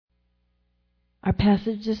Our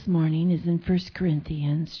passage this morning is in 1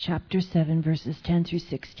 Corinthians chapter 7, verses 10 through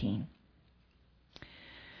 16.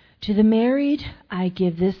 To the married I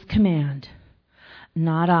give this command,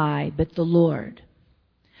 not I, but the Lord.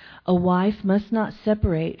 A wife must not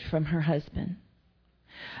separate from her husband.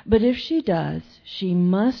 But if she does, she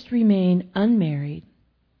must remain unmarried,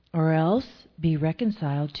 or else be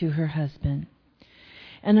reconciled to her husband.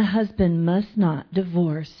 And a husband must not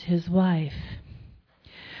divorce his wife.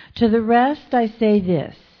 To the rest I say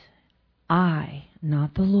this, I,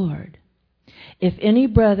 not the Lord. If any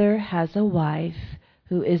brother has a wife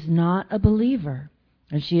who is not a believer,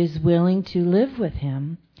 and she is willing to live with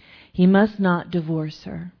him, he must not divorce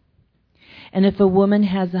her. And if a woman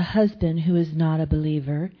has a husband who is not a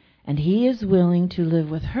believer, and he is willing to live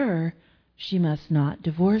with her, she must not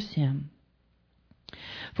divorce him.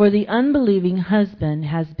 For the unbelieving husband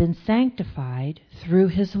has been sanctified through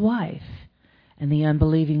his wife, and the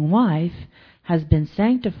unbelieving wife has been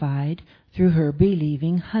sanctified through her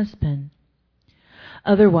believing husband.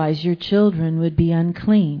 Otherwise your children would be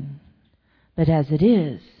unclean, but as it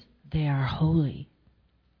is, they are holy.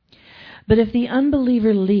 But if the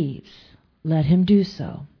unbeliever leaves, let him do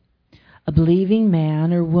so. A believing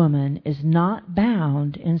man or woman is not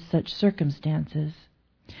bound in such circumstances.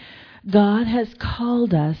 God has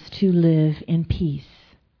called us to live in peace.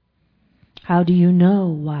 How do you know,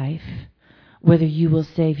 wife, whether you will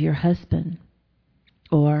save your husband?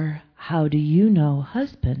 Or how do you know,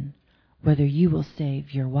 husband, whether you will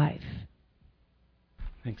save your wife?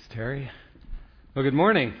 Thanks, Terry. Well, good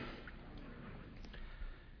morning.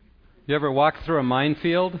 You ever walk through a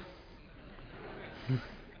minefield?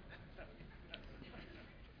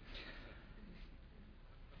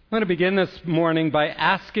 I'm going to begin this morning by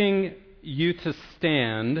asking you to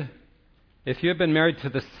stand if you have been married to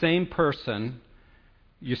the same person.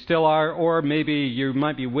 You still are, or maybe you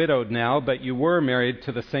might be widowed now, but you were married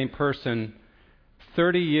to the same person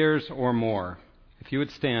 30 years or more. If you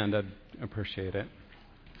would stand, I'd appreciate it.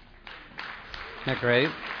 Isn't that great?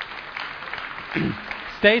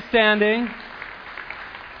 Stay standing,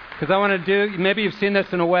 because I want to do, maybe you've seen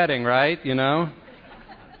this in a wedding, right? You know?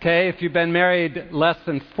 Okay, if you've been married less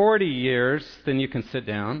than 40 years, then you can sit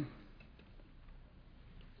down.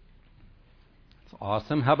 That's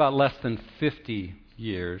awesome. How about less than 50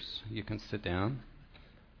 years? You can sit down.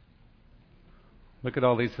 Look at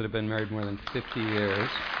all these that have been married more than 50 years.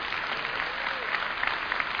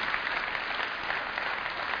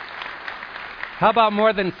 How about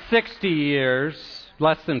more than 60 years?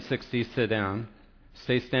 Less than 60, sit down.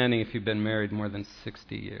 Stay standing if you've been married more than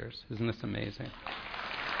 60 years. Isn't this amazing?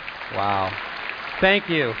 Wow. Thank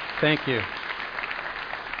you. Thank you.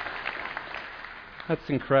 That's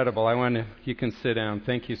incredible. You can sit down.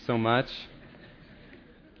 Thank you so much.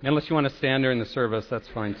 Unless you want to stand during the service, that's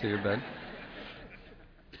fine too. But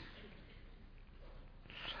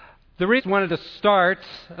the reason I wanted to start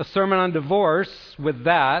a sermon on divorce with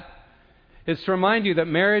that is to remind you that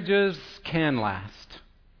marriages can last.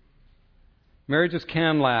 Marriages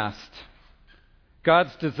can last.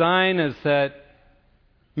 God's design is that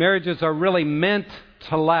marriages are really meant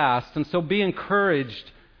to last, and so be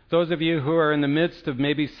encouraged, those of you who are in the midst of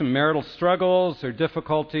maybe some marital struggles or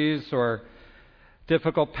difficulties or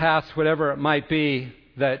difficult past, whatever it might be,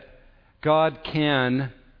 that God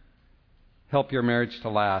can help your marriage to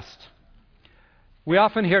last. We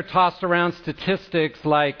often hear tossed around statistics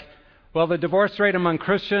like, well, the divorce rate among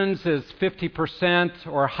Christians is 50%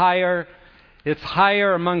 or higher. It's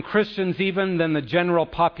higher among Christians even than the general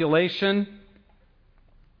population.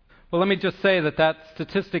 Well, let me just say that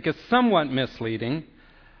statistic is somewhat misleading.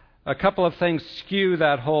 A couple of things skew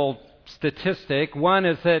that whole statistic. One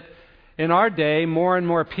is that in our day, more and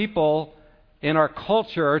more people in our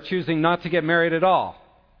culture are choosing not to get married at all.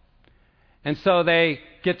 And so they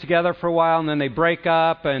get together for a while and then they break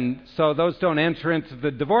up, and so those don't enter into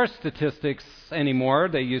the divorce statistics anymore.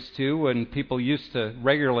 They used to when people used to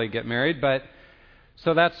regularly get married, but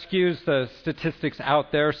so that skews the statistics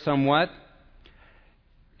out there somewhat.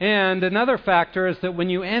 And another factor is that when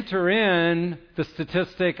you enter in the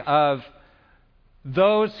statistic of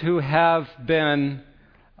those who have been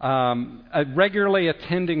regularly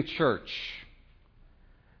attending church,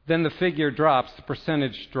 then the figure drops, the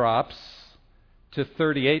percentage drops to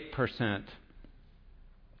 38%.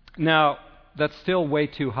 Now, that's still way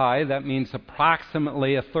too high. That means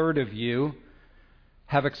approximately a third of you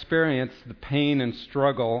have experienced the pain and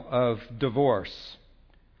struggle of divorce.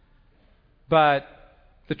 But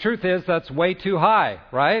the truth is that's way too high,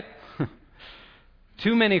 right?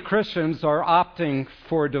 Too many Christians are opting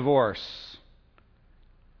for divorce.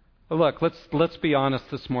 Look, let's be honest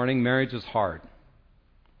this morning. Marriage is hard.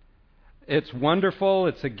 It's wonderful.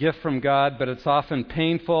 It's a gift from God, but it's often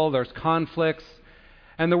painful. There's conflicts.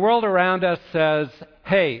 And the world around us says,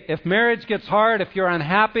 hey, if marriage gets hard, if you're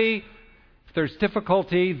unhappy, if there's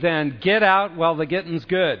difficulty, then get out while the getting's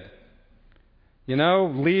good.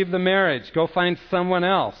 Leave the marriage. Go find someone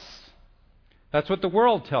else. That's what the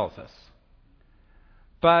world tells us.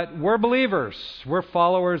 But we're believers. We're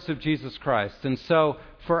followers of Jesus Christ. And so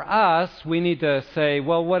for us, we need to say,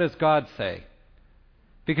 well, what does God say?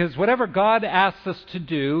 Because whatever God asks us to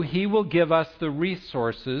do, He will give us the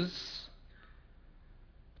resources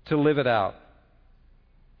to live it out.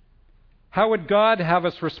 How would God have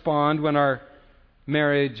us respond when our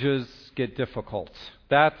marriages get difficult?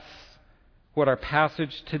 That's what our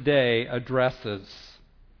passage today addresses.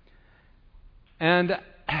 And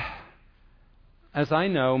as I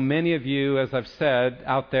know, many of you, as I've said,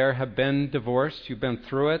 out there have been divorced. You've been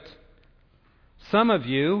through it. Some of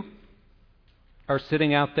you are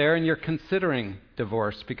sitting out there and you're considering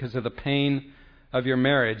divorce because of the pain of your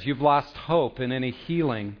marriage. You've lost hope in any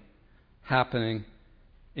healing happening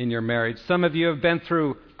in your marriage. Some of you have been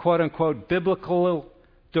through quote-unquote biblical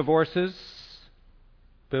divorces,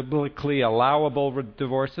 biblically allowable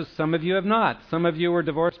divorces. Some of you have not. Some of you were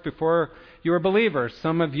divorced before you were believers.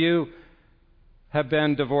 Some of you have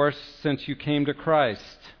been divorced since you came to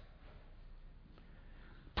Christ.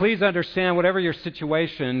 Please understand, whatever your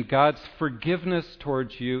situation, God's forgiveness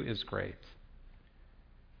towards you is great.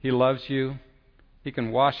 He loves you. He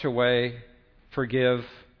can wash away, forgive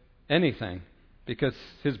anything because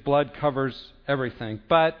His blood covers everything.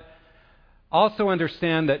 But also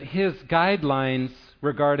understand that His guidelines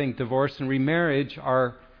regarding divorce and remarriage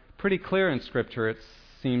are pretty clear in Scripture, it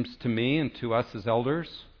seems to me and to us as elders.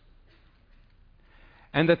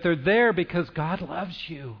 And that they're there because God loves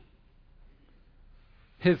you.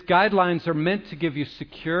 His guidelines are meant to give you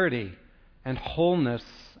security and wholeness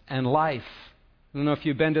and life. I don't know if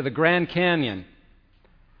you've been to the Grand Canyon.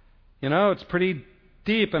 It's pretty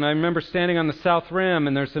deep, and I remember standing on the South Rim,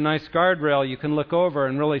 and there's a nice guardrail you can look over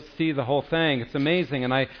and really see the whole thing. It's amazing,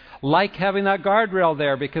 and I like having that guardrail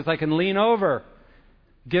there because I can lean over.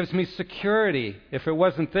 It gives me security. If it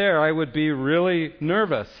wasn't there, I would be really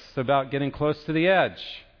nervous about getting close to the edge.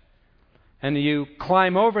 And you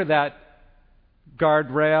climb over that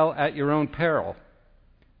guardrail at your own peril.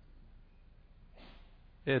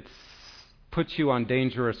 It puts you on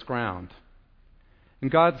dangerous ground. And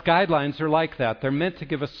God's guidelines are like that. They're meant to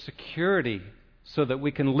give us security so that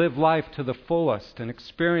we can live life to the fullest and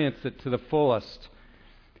experience it to the fullest.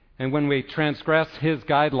 And when we transgress His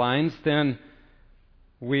guidelines, then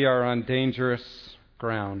we are on dangerous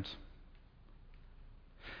ground.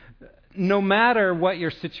 No matter what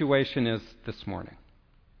your situation is this morning,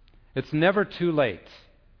 it's never too late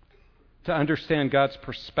to understand God's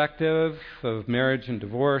perspective of marriage and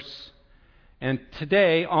divorce, and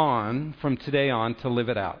from today on, to live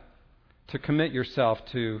it out, to commit yourself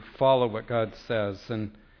to follow what God says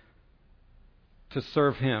and to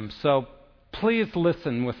serve Him. So please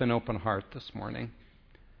listen with an open heart this morning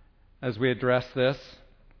as we address this,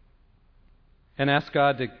 and ask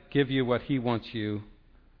God to give you what He wants you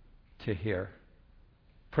to hear.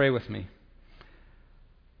 Pray with me.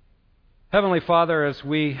 Heavenly Father, as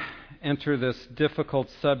we enter this difficult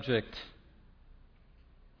subject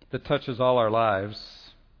that touches all our lives,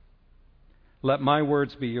 let my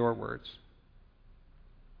words be your words.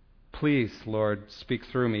 Please, Lord, speak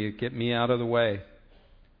through me. Get me out of the way.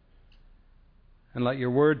 And let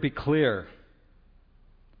your word be clear.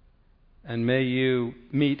 And may you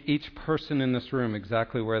meet each person in this room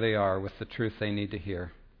exactly where they are with the truth they need to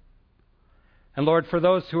hear. And Lord, for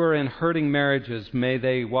those who are in hurting marriages, may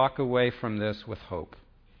they walk away from this with hope.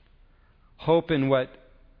 Hope in what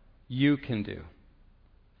you can do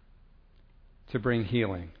to bring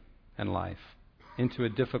healing and life into a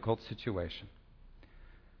difficult situation.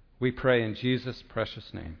 We pray in Jesus'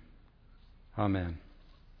 precious name. Amen.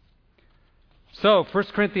 So, 1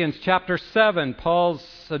 Corinthians chapter 7, Paul's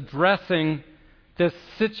addressing this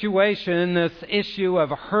situation, this issue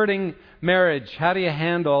of a hurting marriage. How do you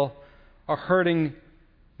handle a hurting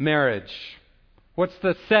marriage? What's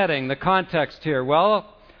the setting, the context here?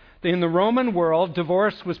 Well, in the Roman world,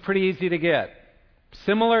 divorce was pretty easy to get.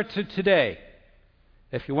 Similar to today.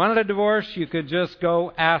 If you wanted a divorce, you could just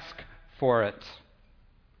go ask for it.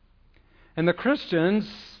 And the Christians,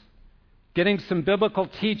 getting some biblical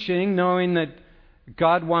teaching, knowing that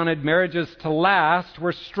God wanted marriages to last,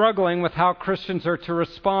 were struggling with how Christians are to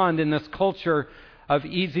respond in this culture of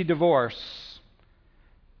easy divorce.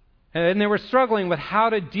 And they were struggling with how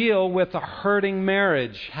to deal with a hurting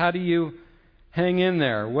marriage. How do you hang in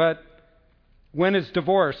there? When is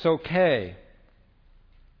divorce okay?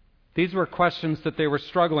 These were questions that they were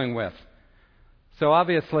struggling with. So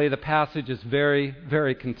obviously the passage is very,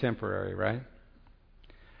 very contemporary, right?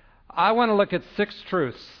 I want to look at 6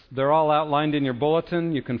 truths. They're all outlined in your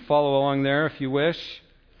bulletin. You can follow along there if you wish.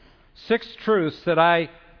 6 truths that I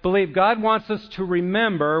believe God wants us to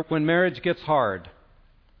remember when marriage gets hard.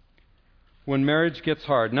 When marriage gets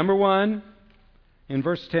hard. Number 1, in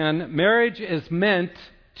verse 10, marriage is meant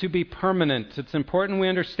to be permanent. It's important we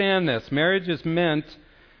understand this. Marriage is meant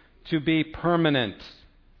to be permanent.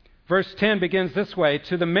 Verse 10 begins this way,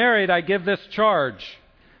 "To the married I give this charge,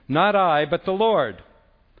 not I, but the Lord.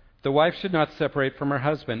 The wife should not separate from her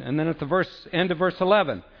husband." And then at the end of verse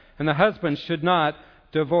 11, "And the husband should not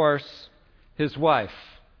divorce his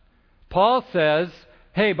wife." Paul says,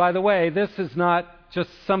 hey, by the way, this is not just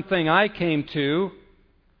something I came to.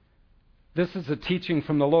 This is a teaching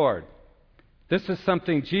from the Lord. This is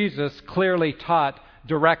something Jesus clearly taught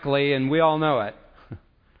directly, and we all know it.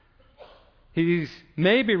 He's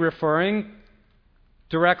maybe referring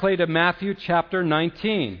directly to Matthew chapter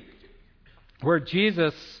 19, where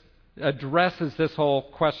Jesus addresses this whole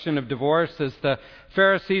question of divorce as the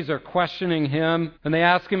Pharisees are questioning him. And they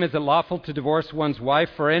ask him, is it lawful to divorce one's wife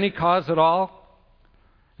for any cause at all?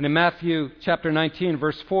 And in Matthew chapter 19,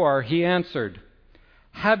 verse 4, he answered,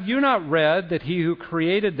 "Have you not read that he who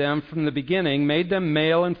created them from the beginning made them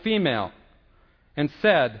male and female, and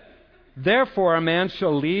said, therefore a man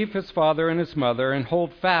shall leave his father and his mother and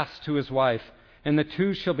hold fast to his wife, and the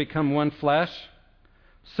two shall become one flesh?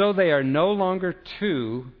 So they are no longer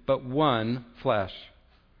two, but one flesh.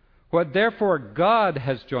 What therefore God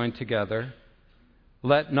has joined together,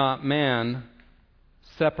 let not man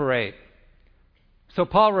separate." So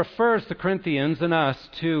Paul refers the Corinthians and us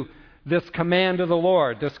to this command of the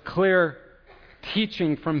Lord, this clear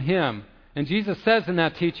teaching from him. And Jesus says in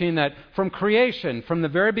that teaching that from creation, from the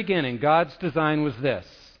very beginning, God's design was this: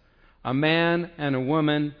 a man and a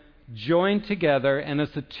woman joined together, and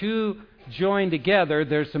as the two join together,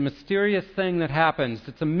 there's a mysterious thing that happens.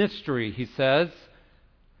 It's a mystery, he says.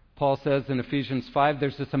 Paul says in Ephesians 5,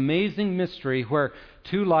 there's this amazing mystery where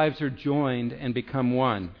two lives are joined and become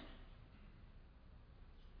one.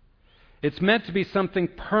 It's meant to be something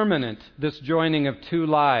permanent, this joining of two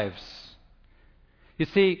lives. You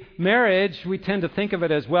see, marriage, we tend to think of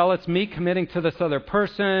it as, well, it's me committing to this other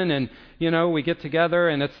person, and, we get together,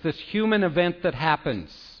 and it's this human event that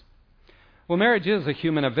happens. Well, marriage is a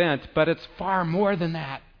human event, but it's far more than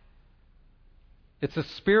that. It's a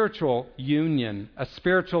spiritual union, a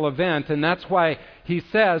spiritual event, and that's why he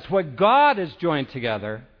says, what God has joined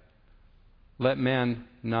together, let man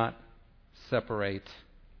not separate.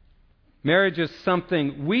 Marriage is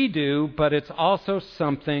something we do, but it's also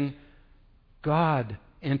something God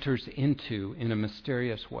enters into in a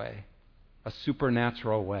mysterious way, a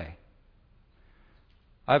supernatural way.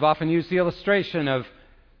 I've often used the illustration of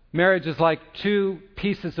marriage is like two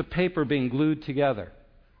pieces of paper being glued together.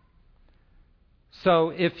 So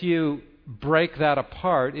if you break that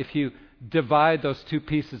apart, if you divide those two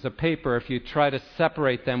pieces of paper, if you try to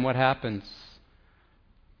separate them, what happens?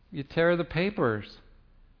 You tear the papers.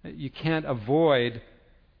 You can't avoid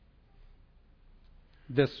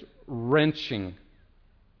this wrenching.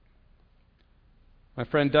 My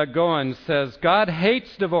friend Doug Goins says, God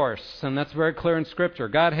hates divorce, and that's very clear in Scripture.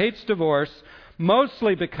 God hates divorce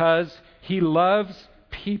mostly because he loves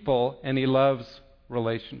people and he loves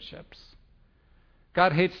relationships.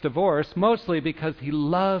 God hates divorce mostly because he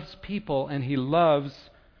loves people and he loves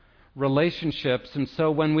relationships. And so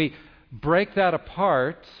when we break that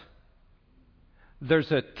apart,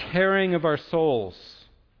 there's a tearing of our souls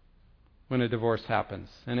when a divorce happens,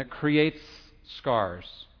 and it creates scars.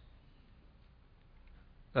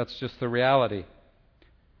 That's just the reality.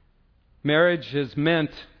 Marriage is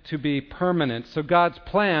meant to be permanent. So God's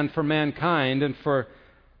plan for mankind and for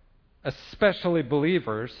especially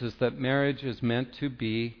believers is that marriage is meant to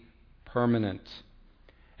be permanent.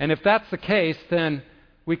 And if that's the case, then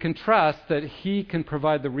we can trust that he can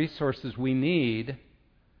provide the resources we need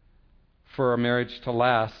for a marriage to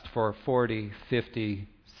last for 40, 50,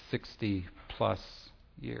 60 plus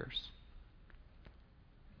years.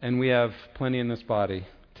 And we have plenty in this body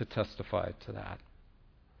to testify to that.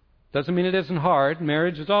 Doesn't mean it isn't hard.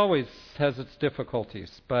 Marriage always has its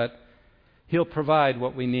difficulties, but he'll provide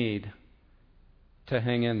what we need to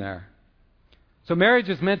hang in there. So marriage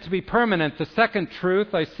is meant to be permanent. The second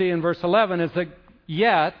truth I see in verse 11 is that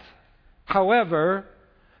yet, however,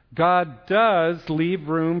 God does leave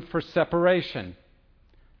room for separation.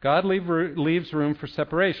 God leaves room for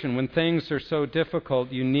separation. When things are so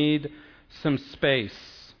difficult, you need some space.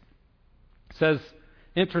 It says,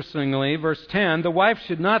 interestingly, verse 10, the wife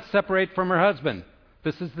should not separate from her husband.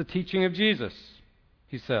 This is the teaching of Jesus,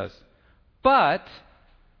 he says. But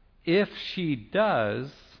if she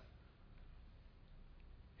does,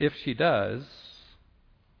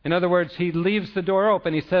 in other words, he leaves the door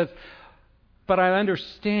open. He says, but I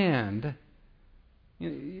understand.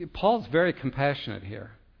 Paul's very compassionate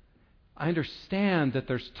here. I understand that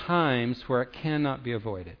there's times where it cannot be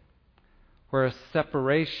avoided, where a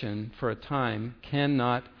separation for a time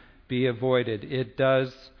cannot be avoided. It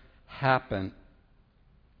does happen.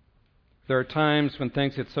 There are times when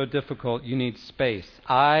things get so difficult you need space.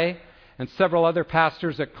 I and several other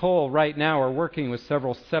pastors at Cole right now are working with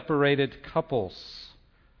several separated couples.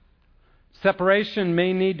 Separation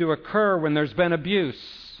may need to occur when there's been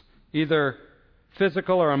abuse, either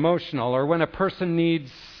physical or emotional, or when a person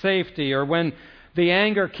needs safety, or when the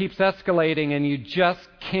anger keeps escalating and you just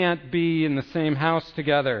can't be in the same house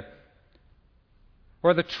together,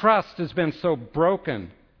 or the trust has been so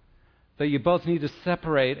broken that you both need to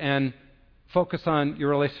separate and focus on your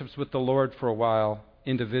relationships with the Lord for a while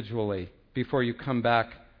individually before you come back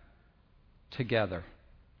together.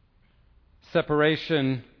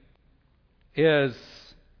 Separation is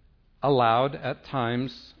allowed at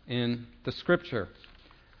times in the Scripture.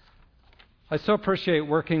 I so appreciate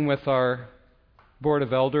working with our Board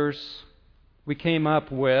of Elders. We came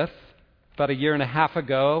up with, about a year and a half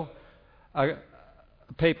ago, a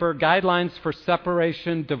paper, Guidelines for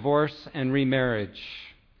Separation, Divorce, and Remarriage.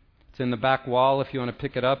 It's in the back wall if you want to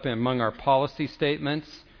pick it up among our policy statements.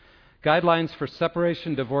 Guidelines for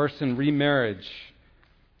Separation, Divorce, and Remarriage.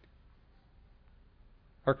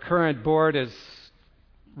 Our current board is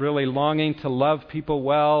really longing to love people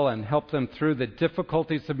well and help them through the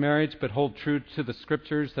difficulties of marriage, but hold true to the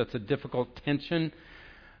Scriptures. That's a difficult tension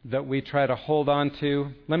that we try to hold on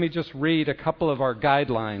to. Let me just read a couple of our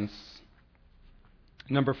guidelines.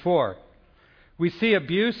 Number 4, we see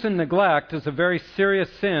abuse and neglect as a very serious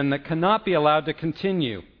sin that cannot be allowed to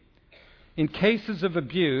continue. In cases of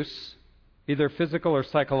abuse, either physical or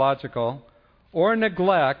psychological, or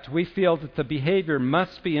neglect, we feel that the behavior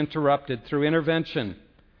must be interrupted through intervention,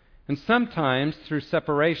 and sometimes through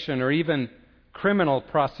separation or even criminal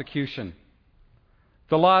prosecution.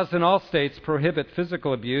 The laws in all states prohibit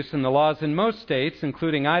physical abuse, and the laws in most states,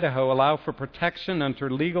 including Idaho, allow for protection under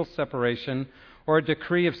legal separation or a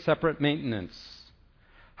decree of separate maintenance.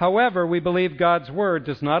 However, we believe God's Word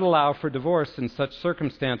does not allow for divorce in such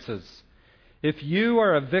circumstances. If you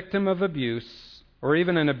are a victim of abuse, or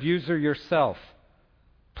even an abuser yourself,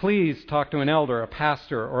 please talk to an elder, a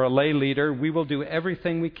pastor, or a lay leader. We will do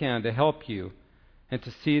everything we can to help you and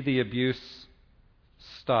to see the abuse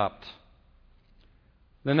stopped.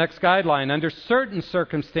 The next guideline, under certain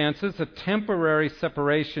circumstances, a temporary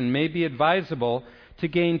separation may be advisable to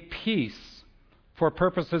gain peace for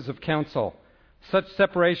purposes of counsel. Such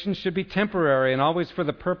separation should be temporary and always for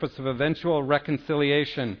the purpose of eventual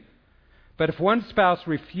reconciliation. But if one spouse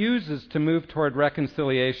refuses to move toward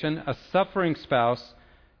reconciliation, a suffering spouse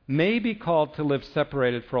may be called to live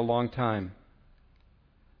separated for a long time.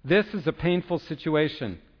 This is a painful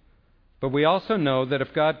situation, but we also know that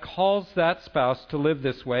if God calls that spouse to live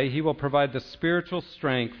this way, He will provide the spiritual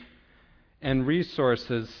strength and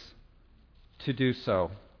resources to do so.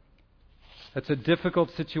 It's a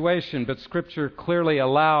difficult situation, but Scripture clearly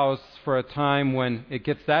allows for a time when it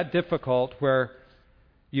gets that difficult where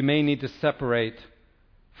you may need to separate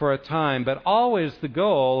for a time, but always the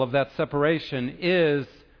goal of that separation is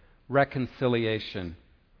reconciliation.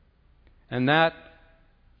 And that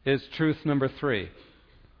is truth number 3.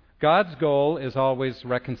 God's goal is always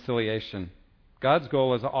reconciliation. God's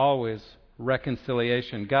goal is always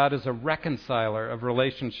reconciliation. God is a reconciler of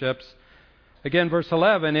relationships. Again, verse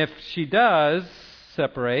 11, if she does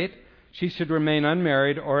separate, she should remain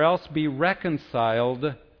unmarried or else be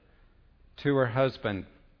reconciled to her husband.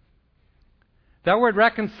 That word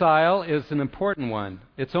reconcile is an important one.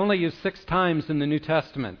 It's only used 6 times in the New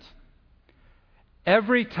Testament.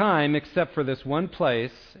 Every time except for this one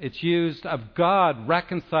place, it's used of God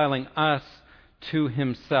reconciling us to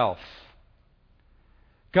Himself.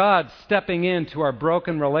 God stepping into our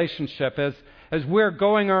broken relationship as we're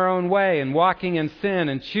going our own way and walking in sin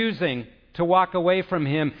and choosing to walk away from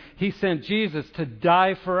Him. He sent Jesus to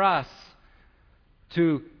die for us,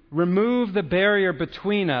 to remove the barrier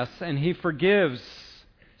between us, and He forgives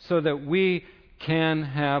so that we can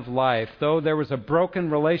have life. Though there was a broken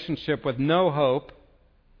relationship with no hope,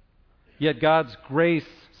 yet God's grace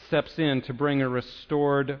steps in to bring a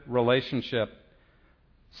restored relationship.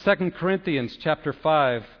 2 Corinthians chapter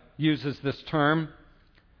 5 uses this term.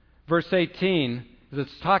 Verse 18,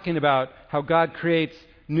 it's talking about how God creates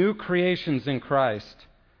new creations in Christ.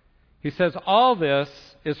 He says, all this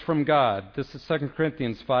is from God. This is 2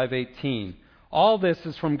 Corinthians 5:18. All this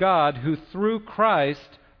is from God, who through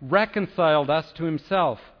Christ reconciled us to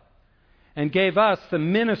himself and gave us the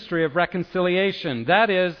ministry of reconciliation. That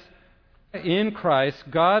is, in Christ,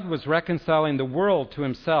 God was reconciling the world to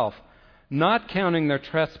himself, not counting their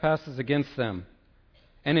trespasses against them,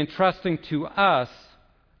 and entrusting to us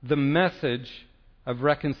the message of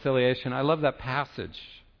reconciliation. I love that passage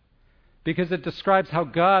because it describes how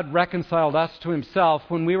God reconciled us to himself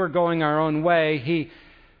when we were going our own way. He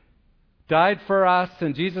died for us,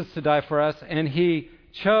 and Jesus to die for us, and he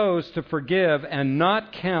chose to forgive and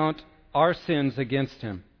not count our sins against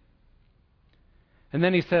him. And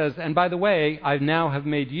then he says, and by the way, I now have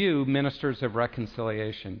made you ministers of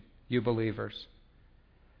reconciliation, you believers.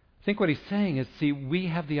 I think what he's saying is, see, we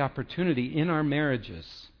have the opportunity in our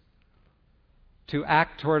marriages to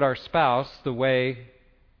act toward our spouse the way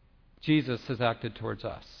Jesus has acted towards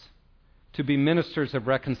us. To be ministers of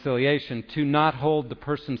reconciliation, to not hold the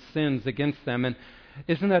person's sins against them. And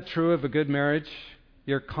isn't that true of a good marriage?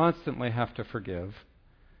 You constantly have to forgive.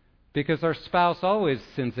 Because our spouse always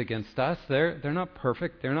sins against us. They're not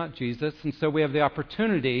perfect. They're not Jesus. And so we have the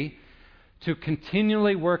opportunity to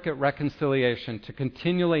continually work at reconciliation, to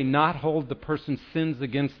continually not hold the person's sins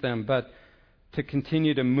against them, but to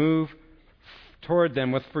continue to move toward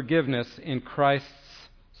them with forgiveness in Christ's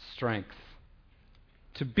strength.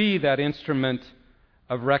 To be that instrument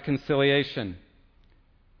of reconciliation.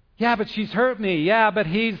 Yeah, but she's hurt me. Yeah, but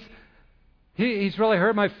he's really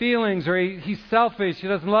hurt my feelings, or he's selfish. He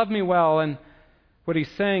doesn't love me well. And what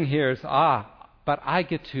he's saying here is, but I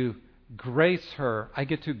get to grace her. I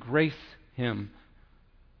get to grace him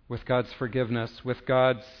with God's forgiveness, with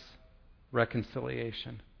God's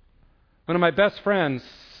reconciliation. One of my best friends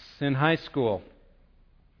in high school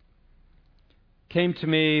came to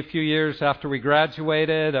me a few years after we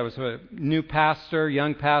graduated. I was a new pastor,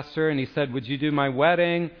 young pastor, and he said, would you do my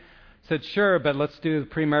wedding? I said, sure, but let's do the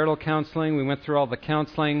premarital counseling. We went through all the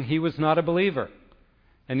counseling. He was not a believer,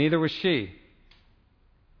 and neither was she.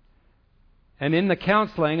 And in the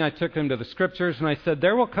counseling, I took him to the Scriptures, and I said,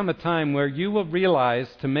 there will come a time where you will realize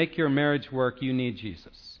to make your marriage work, you need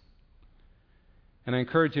Jesus. And I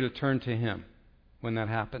encourage you to turn to him when that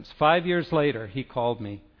happens. 5 years later, he called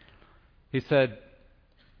me. He said,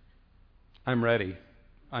 I'm ready.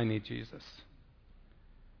 I need Jesus.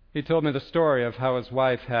 He told me the story of how his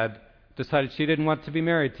wife had decided she didn't want to be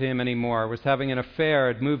married to him anymore, was having an affair,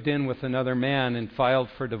 had moved in with another man, and filed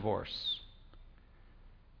for divorce.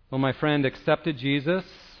 Well, my friend accepted Jesus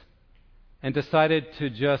and decided to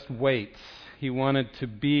just wait. He wanted to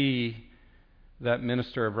be that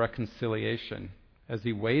minister of reconciliation as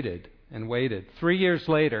he waited and waited. 3 years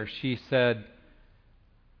later, she said,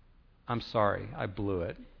 I'm sorry, I blew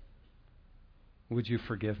it. Would you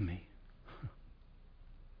forgive me?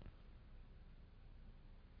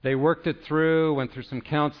 They worked it through, went through some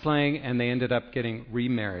counseling, and they ended up getting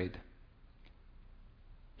remarried.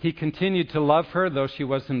 He continued to love her, though she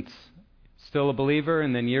wasn't still a believer,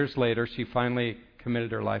 and then years later, she finally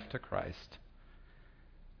committed her life to Christ.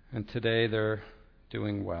 And today, they're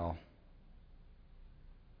doing well.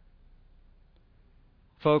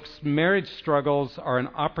 Folks, marriage struggles are an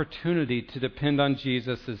opportunity to depend on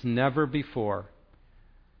Jesus as never before,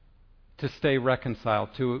 to stay reconciled,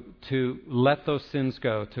 to let those sins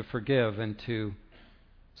go, to forgive, and to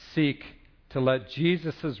seek to let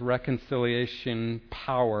Jesus' reconciliation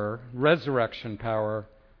power, resurrection power,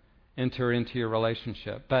 enter into your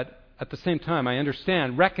relationship. But at the same time, I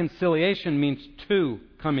understand reconciliation means two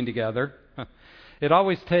coming together. It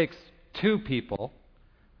always takes two people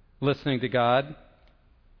listening to God.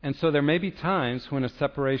 And so there may be times when a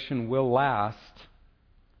separation will last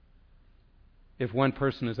if one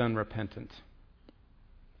person is unrepentant.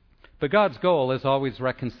 But God's goal is always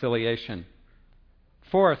reconciliation.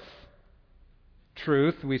 Fourth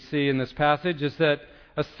truth we see in this passage is that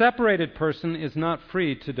a separated person is not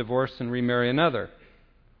free to divorce and remarry another.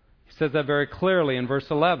 He says that very clearly in verse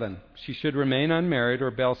 11. She should remain unmarried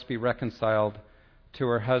or else be reconciled to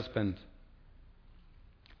her husband.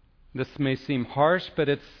 This may seem harsh, but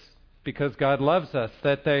it's because God loves us,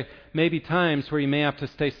 that there may be times where you may have to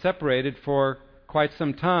stay separated for quite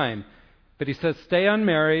some time. But he says stay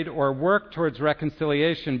unmarried or work towards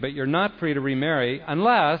reconciliation, but you're not free to remarry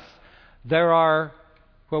unless there are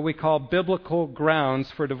what we call biblical grounds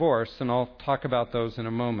for divorce, and I'll talk about those in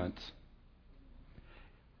a moment.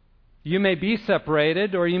 You may be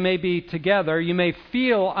separated or you may be together. You may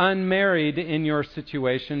feel unmarried in your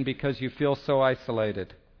situation because you feel so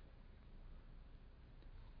isolated.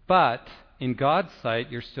 But in God's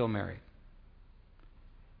sight, you're still married.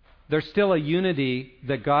 there's still a unity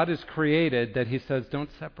that God has created that he says, don't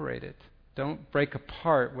separate it. Don't break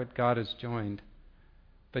apart what God has joined,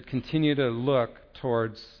 but continue to look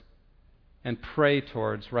towards and pray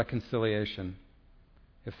towards reconciliation,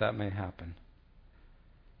 if that may happen.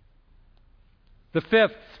 The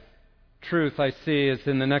fifth truth I see is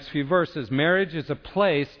in the next few verses. Marriage is a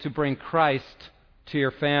place to bring Christ to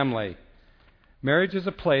your family. Marriage is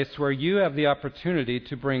a place where you have the opportunity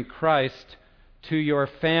to bring Christ to your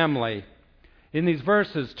family. In these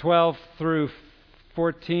verses, 12 through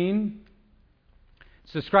 14,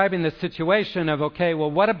 it's describing the situation of, okay, well,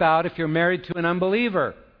 what about if you're married to an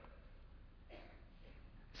unbeliever?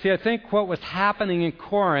 See, I think what was happening in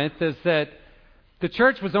Corinth is that the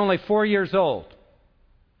church was only 4 years old.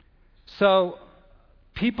 So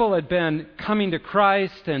people had been coming to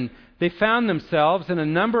Christ, and they found themselves in a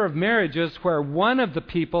number of marriages where one of the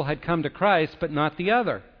people had come to Christ, but not the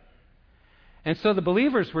other. And so the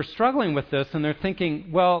believers were struggling with this, and they're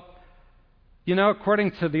thinking, well, you know,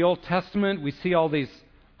 according to the Old Testament, we see all these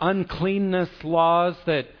uncleanness laws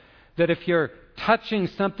that if you're touching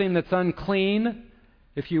something that's unclean,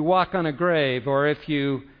 if you walk on a grave, or if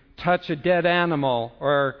you touch a dead animal,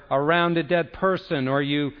 or around a dead person, or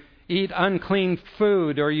you eat unclean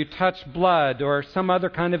food, or you touch blood, or some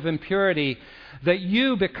other kind of impurity, that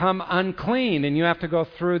you become unclean, and you have to go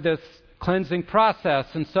through this cleansing process.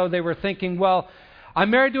 And so they were thinking, well,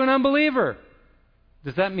 I'm married to an unbeliever.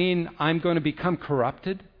 Does that mean I'm going to become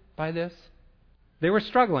corrupted by this? They were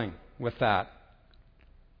struggling with that.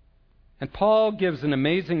 And Paul gives an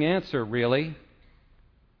amazing answer, really,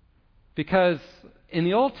 because in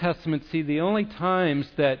the Old Testament, see, the only times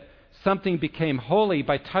that something became holy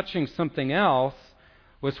by touching something else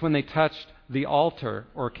was when they touched the altar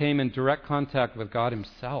or came in direct contact with God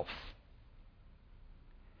himself.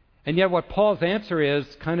 And yet what Paul's answer is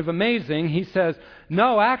kind of amazing. He says,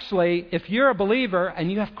 no, actually, if you're a believer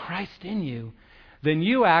and you have Christ in you, then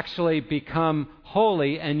you actually become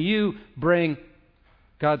holy and you bring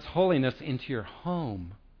God's holiness into your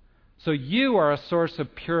home. So you are a source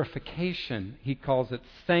of purification. He calls it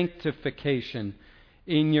sanctification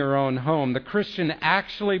in your own home. The Christian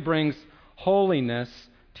actually brings holiness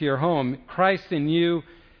to your home. Christ in you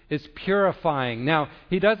is purifying. Now,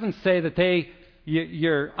 he doesn't say that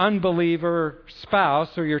your unbeliever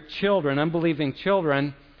spouse or your children, unbelieving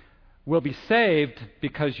children, will be saved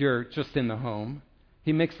because you're just in the home.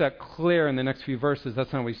 He makes that clear in the next few verses.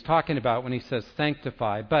 That's not what he's talking about when he says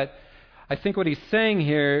sanctify. But I think what he's saying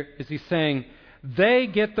here is he's saying they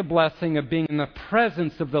get the blessing of being in the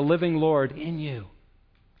presence of the living Lord in you.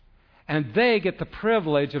 And they get the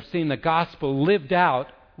privilege of seeing the gospel lived out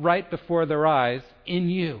right before their eyes in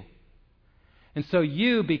you. And so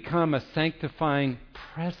you become a sanctifying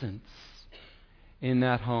presence in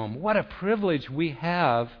that home. What a privilege we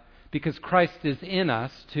have, because Christ is in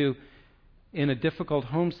us, to, in a difficult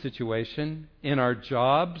home situation, in our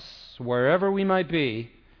jobs, wherever we might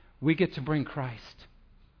be, we get to bring Christ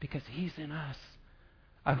because he's in us.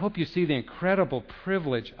 I hope you see the incredible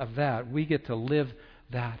privilege of that. We get to live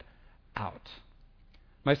that out.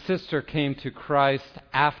 My sister came to Christ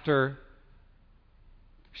after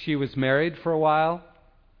she was married for a while,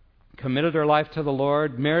 committed her life to the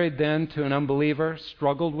Lord, married then to an unbeliever,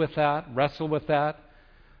 struggled with that, wrestled with that,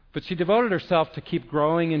 but she devoted herself to keep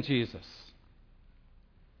growing in Jesus.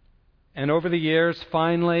 And over the years,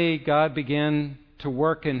 finally, God began to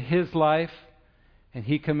work in his life, and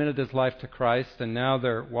he committed his life to Christ, and now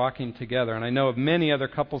they're walking together. And I know of many other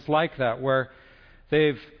couples like that where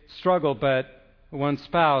they've struggled, but one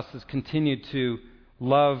spouse has continued to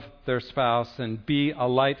love their spouse and be a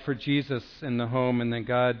light for Jesus in the home, and then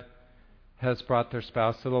God has brought their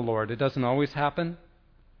spouse to the Lord. It doesn't always happen,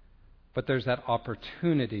 but there's that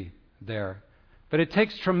opportunity there. But it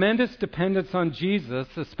takes tremendous dependence on Jesus,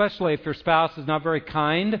 especially if your spouse is not very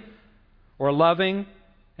kind or loving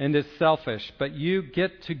and is selfish. But you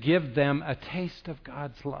get to give them a taste of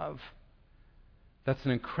God's love. That's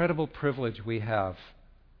an incredible privilege we have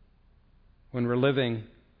when we're living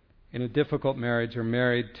in a difficult marriage or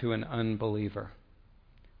married to an unbeliever.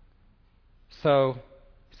 So,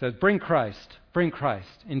 he says, bring Christ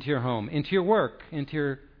into your home, into your work, into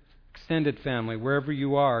your extended family, wherever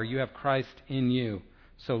you are, you have Christ in you.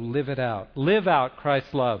 So live it out. Live out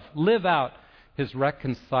Christ's love. Live out his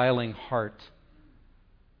reconciling heart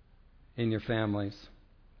in your families.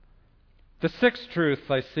 The sixth truth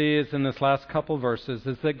I see is in this last couple verses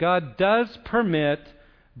is that God does permit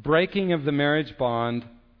breaking of the marriage bond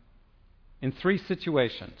in three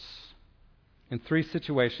situations. In three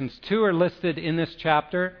situations. Two are listed in this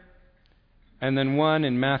chapter, and then one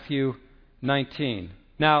in Matthew 19.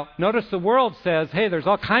 Now, notice the world says, hey, there's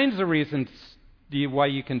all kinds of reasons why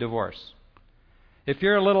you can divorce. If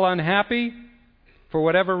you're a little unhappy for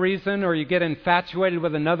whatever reason, or you get infatuated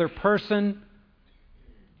with another person,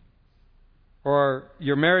 or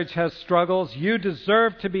your marriage has struggles, you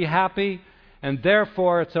deserve to be happy, and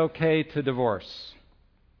therefore it's okay to divorce.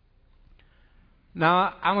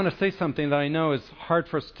 Now, I want to say something that I know is hard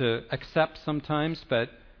for us to accept sometimes,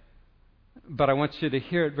 but I want you to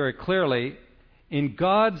hear it very clearly. In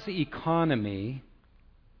God's economy,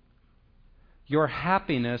 your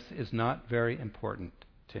happiness is not very important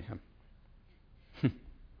to Him.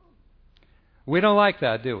 We don't like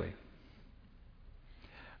that, do we?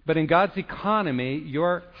 But in God's economy,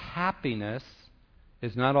 your happiness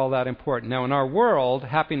is not all that important. Now, in our world,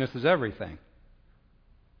 happiness is everything.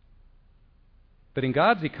 But in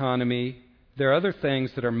God's economy, there are other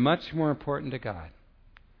things that are much more important to God.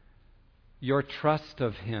 Your trust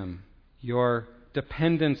of Him, your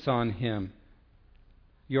dependence on Him,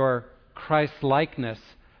 your Christ-likeness,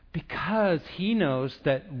 because He knows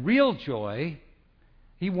that real joy,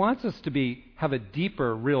 He wants us to have a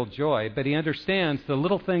deeper real joy, but He understands the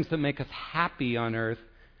little things that make us happy on earth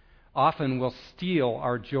often will steal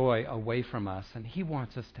our joy away from us, and He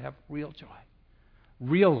wants us to have real joy,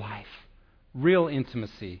 real life, real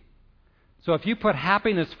intimacy. So if you put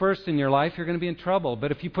happiness first in your life, you're going to be in trouble.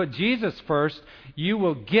 But if you put Jesus first, you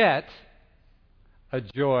will get a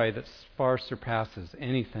joy that far surpasses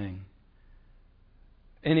anything,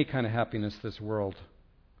 any kind of happiness this world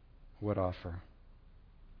would offer.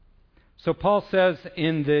 So Paul says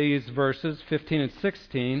in these verses 15 and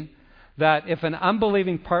 16 that if an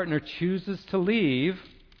unbelieving partner chooses to leave,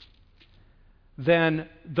 then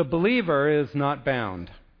the believer is not bound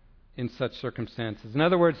in such circumstances. In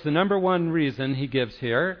other words, the number one reason he gives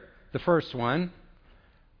here, the first one,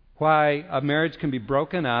 why a marriage can be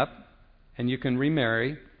broken up and you can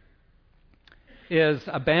remarry, is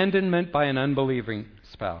abandonment by an unbelieving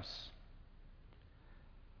spouse.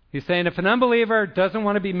 He's saying if an unbeliever doesn't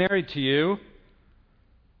want to be married to you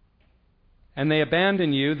and they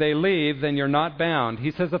abandon you, they leave, then you're not bound.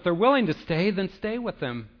 He says if they're willing to stay, then stay with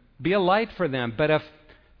them. Be a light for them. But if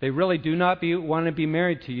they really do not want to be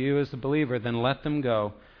married to you as a believer, then let them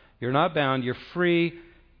go. You're not bound. You're free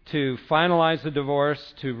to finalize the divorce,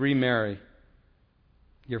 to remarry.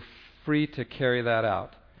 You're free to carry that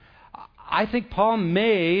out. I think Paul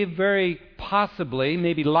may very possibly,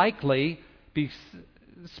 maybe likely, be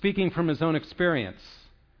speaking from his own experience.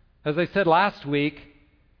 As I said last week,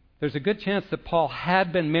 there's a good chance that Paul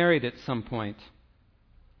had been married at some point.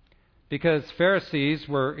 Because Pharisees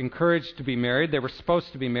were encouraged to be married. They were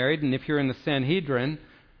supposed to be married. And if you're in the Sanhedrin,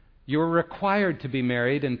 you were required to be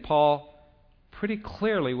married. And Paul pretty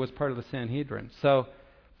clearly was part of the Sanhedrin. So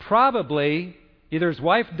probably either his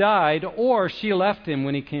wife died or she left him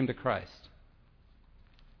when he came to Christ.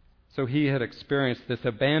 So he had experienced this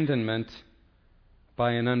abandonment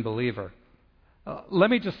by an unbeliever. Let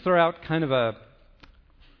me just throw out kind of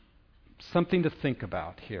something to think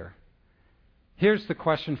about here. Here's the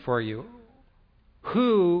question for you.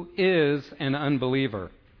 Who is an unbeliever?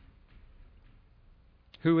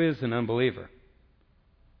 Who is an unbeliever?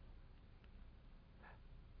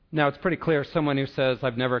 Now, it's pretty clear someone who says,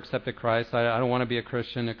 I've never accepted Christ, I don't want to be a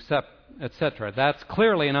Christian, etc. That's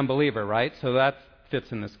clearly an unbeliever, right? So that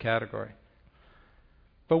fits in this category.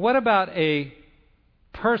 But what about a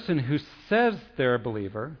person who says they're a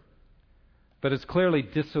believer, but is clearly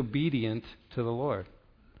disobedient to the Lord?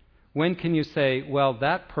 When can you say, well,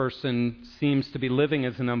 that person seems to be living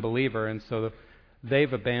as an unbeliever, and so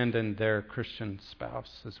they've abandoned their Christian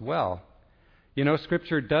spouse as well? You know,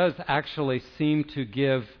 Scripture does actually seem to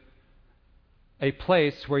give a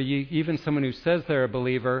place where even someone who says they're a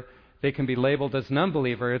believer, they can be labeled as an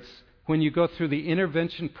unbeliever. It's when you go through the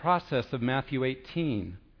intervention process of Matthew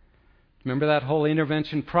 18. Remember that whole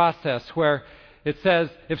intervention process where it says,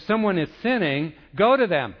 if someone is sinning, go to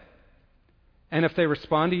them. And if they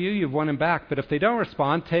respond to you, you've won them back. But if they don't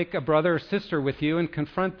respond, take a brother or sister with you and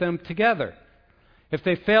confront them together. If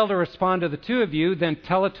they fail to respond to the two of you, then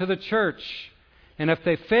tell it to the church. And if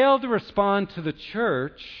they fail to respond to the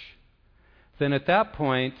church, then at that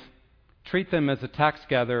point, treat them as a tax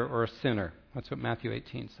gatherer or a sinner. That's what Matthew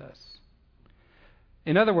 18 says.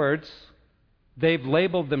 In other words, they've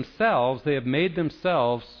labeled themselves, they have made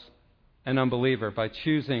themselves an unbeliever by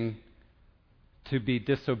choosing to be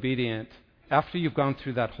disobedient after you've gone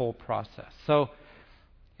through that whole process. So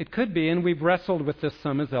it could be, and we've wrestled with this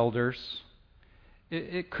some as elders,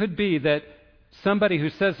 it could be that somebody who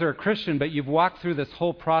says they're a Christian, but you've walked through this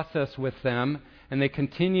whole process with them, and they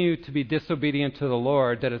continue to be disobedient to the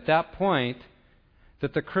Lord, that at that point,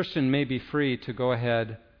 that the Christian may be free to go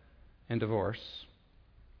ahead and divorce.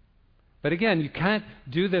 But again, you can't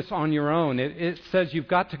do this on your own. It says you've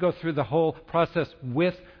got to go through the whole process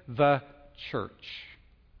with the church.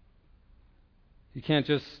 You can't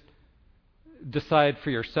just decide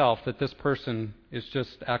for yourself that this person is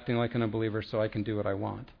just acting like an unbeliever so I can do what I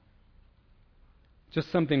want.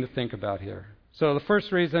 Just something to think about here. So the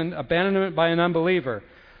first reason, abandonment by an unbeliever.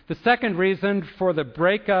 The second reason for the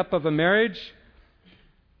breakup of a marriage,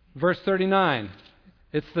 verse 39,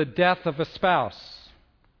 it's the death of a spouse.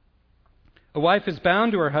 A wife is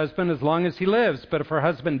bound to her husband as long as he lives, but if her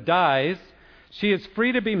husband dies, she is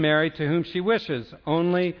free to be married to whom she wishes,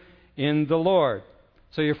 only in the Lord.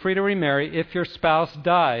 So you're free to remarry if your spouse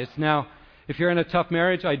dies. Now, if you're in a tough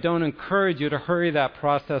marriage, I don't encourage you to hurry that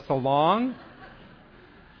process along.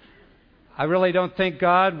 I really don't think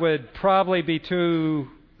God would probably be too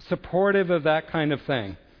supportive of that kind of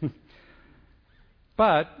thing.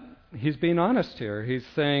 But he's being honest here. He's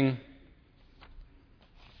saying,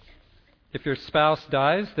 if your spouse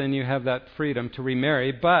dies, then you have that freedom to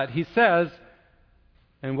remarry. But he says,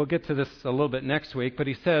 and we'll get to this a little bit next week, but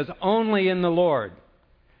he says, only in the Lord.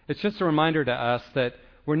 It's just a reminder to us that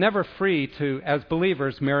we're never free to, as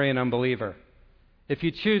believers, marry an unbeliever. If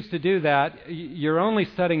you choose to do that, you're only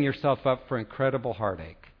setting yourself up for incredible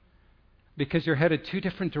heartache. Because you're headed two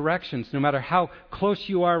different directions. No matter how close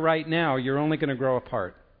you are right now, you're only going to grow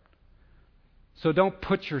apart. So don't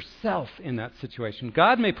put yourself in that situation.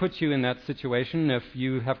 God may put you in that situation if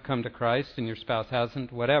you have come to Christ and your spouse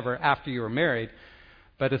hasn't, whatever, after you were married.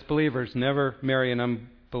 But as believers, never marry an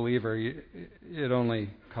unbeliever. It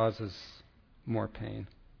only causes more pain.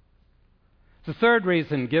 The third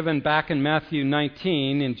reason given back in Matthew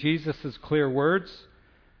 19 in Jesus' clear words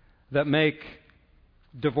that make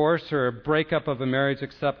divorce or a breakup of a marriage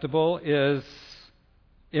acceptable is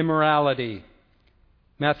immorality.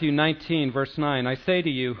 Matthew 19, verse 9, I say to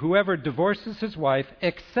you, whoever divorces his wife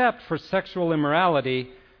except for sexual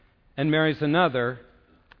immorality and marries another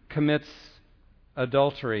commits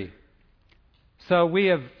adultery. So we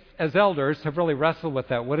have, as elders, have really wrestled with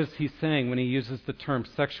that. What is he saying when he uses the term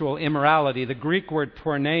sexual immorality? The Greek word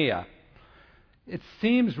porneia. It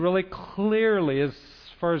seems really clearly, as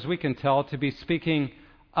far as we can tell, to be speaking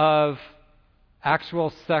of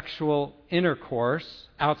actual sexual intercourse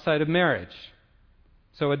outside of marriage.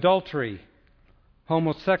 So adultery,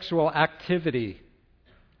 homosexual activity,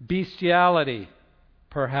 bestiality,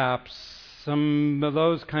 perhaps, some of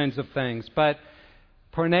those kinds of things. But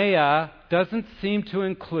porneia doesn't seem to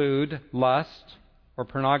include lust or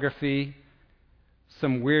pornography,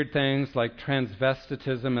 some weird things like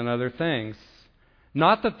transvestitism and other things.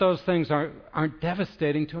 Not that those things aren't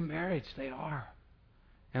devastating to a marriage. They are.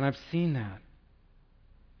 And I've seen that.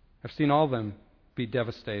 I've seen all of them be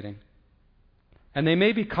devastating. And they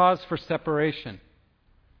may be cause for separation.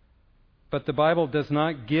 But the Bible does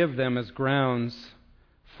not give them as grounds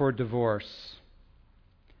for divorce.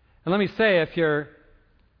 And let me say, if your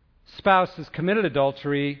spouse has committed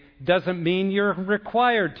adultery, doesn't mean you're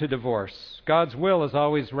required to divorce. God's will is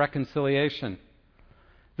always reconciliation.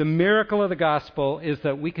 The miracle of the gospel is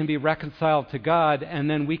that we can be reconciled to God, and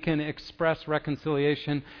then we can express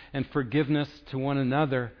reconciliation and forgiveness to one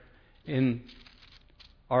another in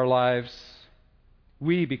our lives.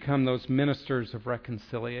 We become those ministers of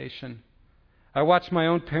reconciliation. I watched my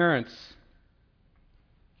own parents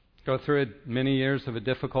go through many years of a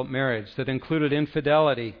difficult marriage that included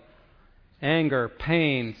infidelity, anger,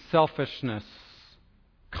 pain, selfishness,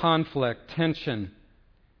 conflict, tension.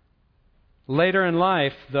 Later in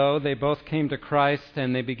life, though, they both came to Christ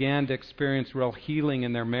and they began to experience real healing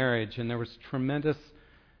in their marriage, and there was tremendous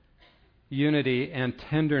unity and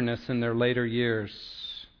tenderness in their later years.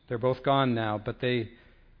 They're both gone now, but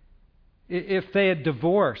if they had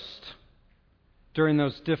divorced during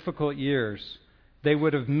those difficult years, they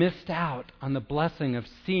would have missed out on the blessing of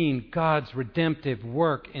seeing God's redemptive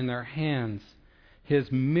work in their hands,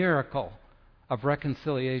 His miracle of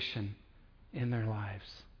reconciliation in their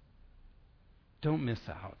lives. Don't miss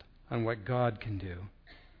out on what God can do.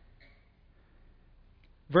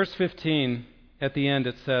 Verse 15, at the end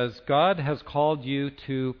it says, God has called you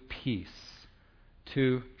to peace,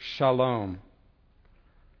 to shalom.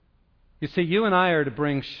 You see, you and I are to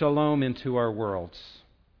bring shalom into our worlds.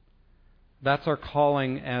 That's our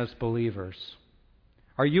calling as believers.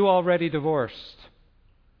 Are you already divorced?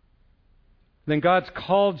 Then God's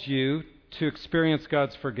called you to experience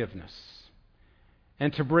God's forgiveness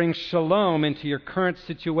and to bring shalom into your current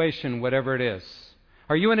situation, whatever it is.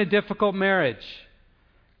 Are you in a difficult marriage?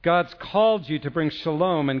 God's called you to bring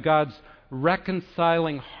shalom and God's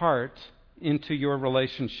reconciling heart into your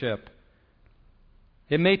relationship.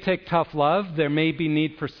 It may take tough love. There may be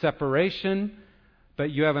need for separation,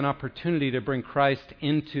 but you have an opportunity to bring Christ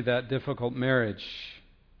into that difficult marriage.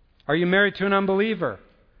 Are you married to an unbeliever?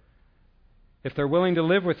 If they're willing to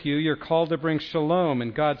live with you, you're called to bring shalom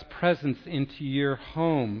and God's presence into your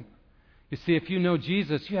home. You see, if you know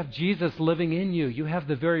Jesus, you have Jesus living in you. You have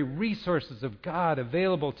the very resources of God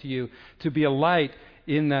available to you to be a light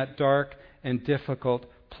in that dark and difficult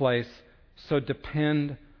place. So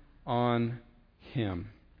depend on Him.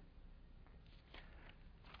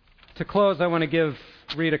 To close, I want to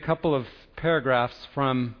read a couple of paragraphs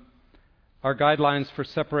from our guidelines for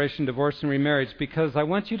separation, divorce, and remarriage, because I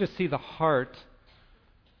want you to see the heart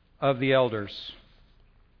of the elders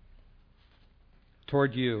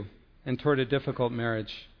toward you and toward a difficult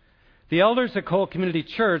marriage. The elders at Cole Community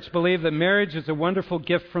Church believe that marriage is a wonderful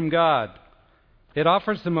gift from God. It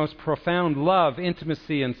offers the most profound love,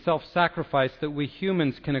 intimacy, and self-sacrifice that we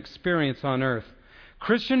humans can experience on earth.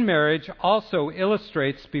 Christian marriage also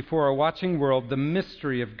illustrates before a watching world the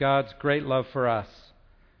mystery of God's great love for us.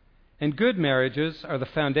 And good marriages are the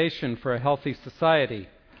foundation for a healthy society.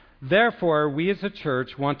 Therefore, we as a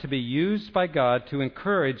church want to be used by God to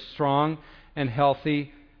encourage strong and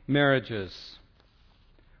healthy marriages.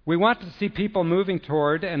 We want to see people moving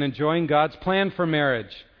toward and enjoying God's plan for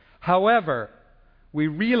marriage. However, we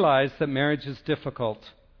realize that marriage is difficult.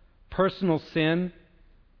 Personal sin,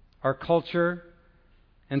 our culture,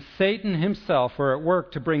 and Satan himself are at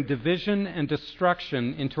work to bring division and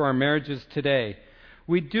destruction into our marriages today.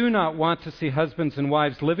 We do not want to see husbands and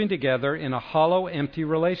wives living together in a hollow, empty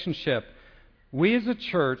relationship. We as a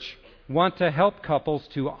church want to help couples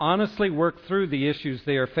to honestly work through the issues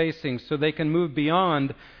they are facing so they can move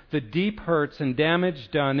beyond the deep hurts and damage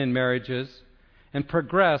done in marriages and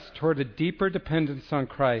progress toward a deeper dependence on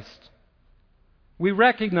Christ. We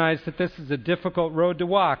recognize that this is a difficult road to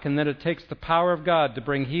walk and that it takes the power of God to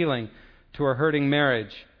bring healing to a hurting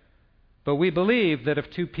marriage. But we believe that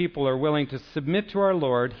if two people are willing to submit to our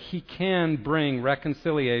Lord, He can bring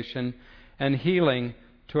reconciliation and healing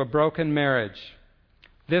to a broken marriage.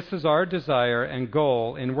 This is our desire and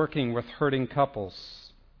goal in working with hurting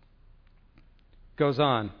couples. Goes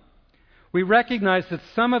on. We recognize that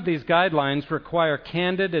some of these guidelines require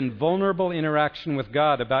candid and vulnerable interaction with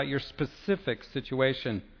God about your specific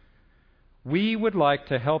situation. We would like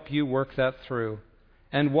to help you work that through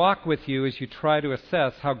and walk with you as you try to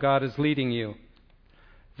assess how God is leading you.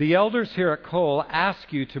 The elders here at Cole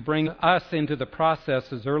ask you to bring us into the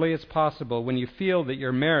process as early as possible when you feel that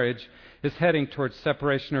your marriage is heading towards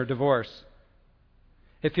separation or divorce.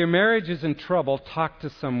 If your marriage is in trouble, talk to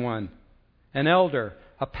someone, an elder,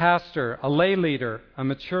 a pastor, a lay leader, a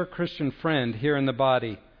mature Christian friend here in the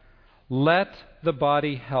body. Let the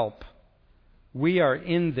body help. We are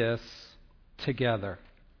in this together.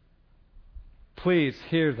 Please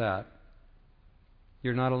hear that.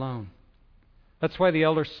 You're not alone. That's why the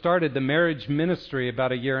elders started the marriage ministry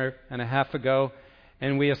about 1.5 years ago,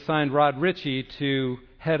 and we assigned Rod Ritchie to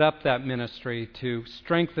head up that ministry to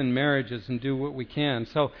strengthen marriages and do what we can.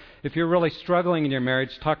 So if you're really struggling in your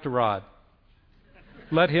marriage, talk to Rod.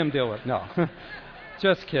 Let him deal with it. No,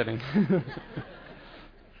 just kidding.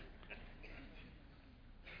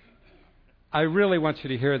 I really want you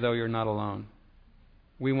to hear, though, you're not alone.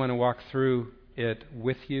 We want to walk through it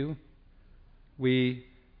with you. We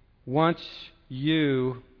want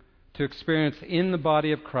you to experience in the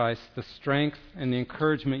body of Christ the strength and the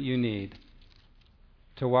encouragement you need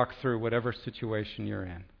to walk through whatever situation you're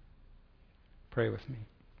in. Pray with me.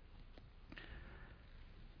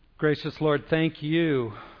 Gracious Lord, thank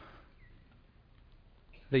you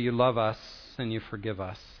that you love us and you forgive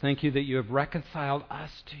us. Thank you that you have reconciled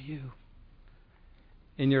us to you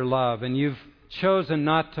in your love, and you've chosen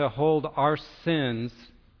not to hold our sins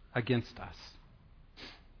against us.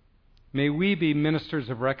 May we be ministers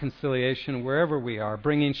of reconciliation wherever we are,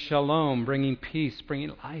 bringing shalom, bringing peace,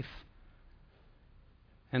 bringing life.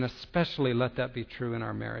 And especially let that be true in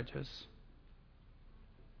our marriages.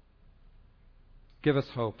 Give us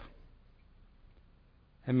hope.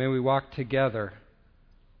 And may we walk together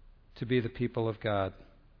to be the people of God.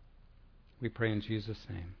 We pray in Jesus'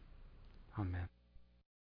 name. Amen.